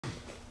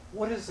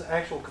What is the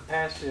actual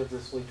capacity of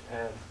this leach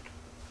pad?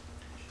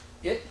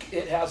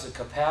 It has a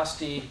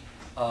capacity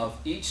of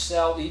each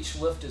cell, each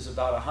lift is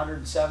about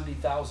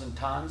 170,000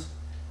 tons.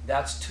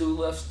 That's 2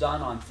 lifts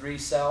done on 3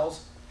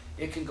 cells.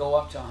 It can go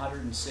up to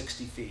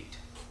 160 feet.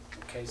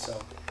 Okay, so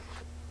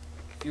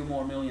a few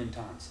more million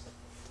tons.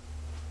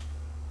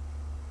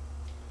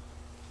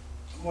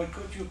 What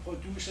could you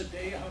produce a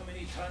day? How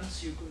many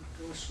tons you could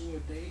go through a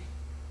day?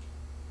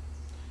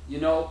 You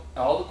know,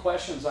 all the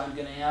questions I'm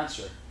going to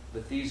answer,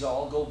 but these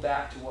all go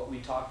back to what we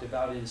talked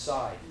about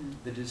inside.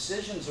 The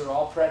decisions are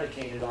all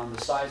predicated on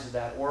the size of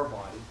that ore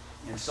body,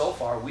 and so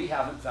far we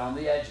haven't found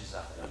the edges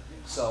of it.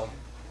 So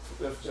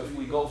if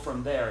we go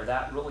from there,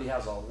 that really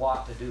has a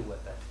lot to do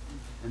with it.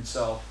 And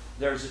so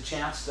there's a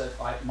chance that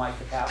my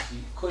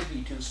capacity could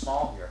be too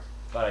small here,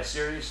 but I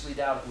seriously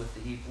doubt it with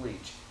the heap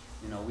leach.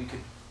 You know, we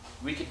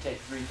could take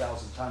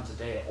 3,000 tons a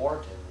day of ore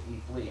to the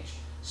heap leach.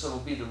 So it'll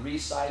be the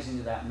resizing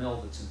of that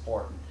mill that's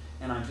important.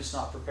 And I'm just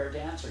not prepared to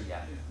answer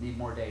yet. Need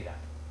more data.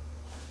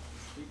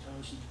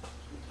 3,000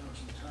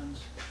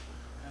 tons,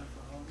 half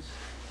a ounce.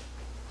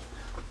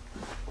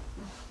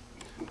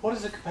 What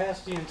is the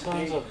capacity in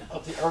tons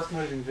of the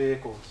earth-moving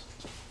vehicles?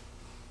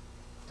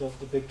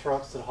 The big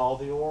trucks that haul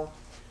the ore?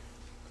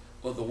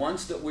 Well, the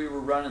ones that we were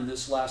running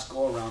this last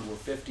go-around were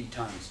 50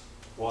 tons.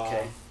 Wow.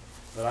 Okay?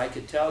 But I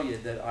could tell you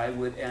that I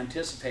would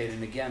anticipate,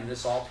 and again,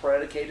 this all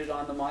predicated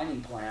on the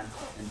mining plan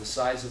and the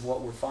size of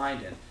what we're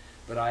finding,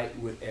 but I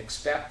would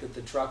expect that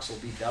the trucks will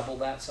be double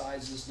that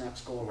size this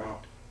next go-around.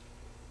 Wow.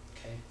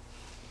 Okay?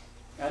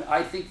 And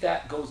I think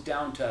that goes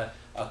down to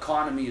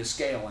economy of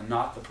scale and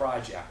not the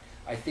project.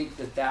 I think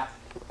that that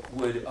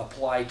would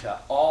apply to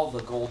all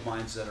the gold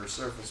mines that are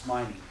surface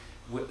mining.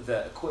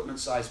 The equipment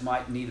size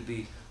might need to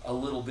be a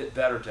little bit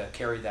better to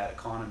carry that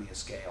economy of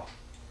scale.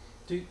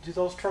 Do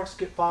those trucks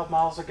get 5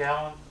 miles a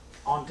gallon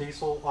on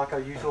diesel like a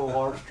usual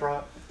large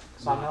truck?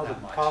 Because I know the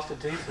cost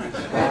of diesel is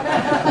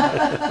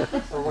high.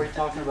 So are we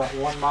talking about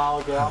 1 mile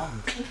a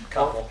gallon?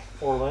 Couple.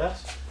 Or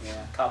less?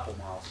 Yeah, couple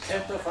miles.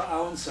 Tenth of an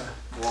ounce.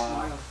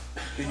 Wow.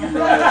 Can you run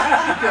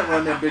that? You can't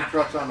run them big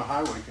trucks on the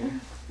highway, can you?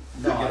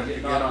 No,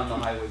 not on the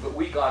highway, but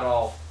we got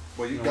all,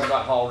 Well, we you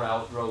got haul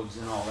route roads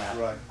and all that,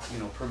 Right. you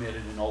know,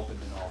 permitted and opened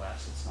and all that,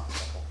 so it's not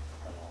trouble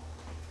at all.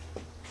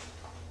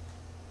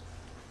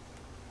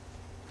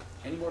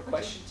 Any more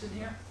questions in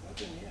here?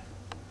 Nothing here.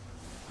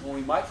 Well,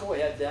 we might go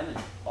ahead then and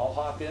I'll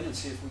hop in and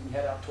see if we can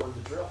head out toward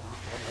the drill.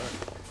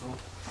 Huh?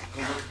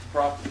 Go look at the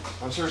property.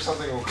 I'm sure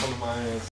something will come to mind.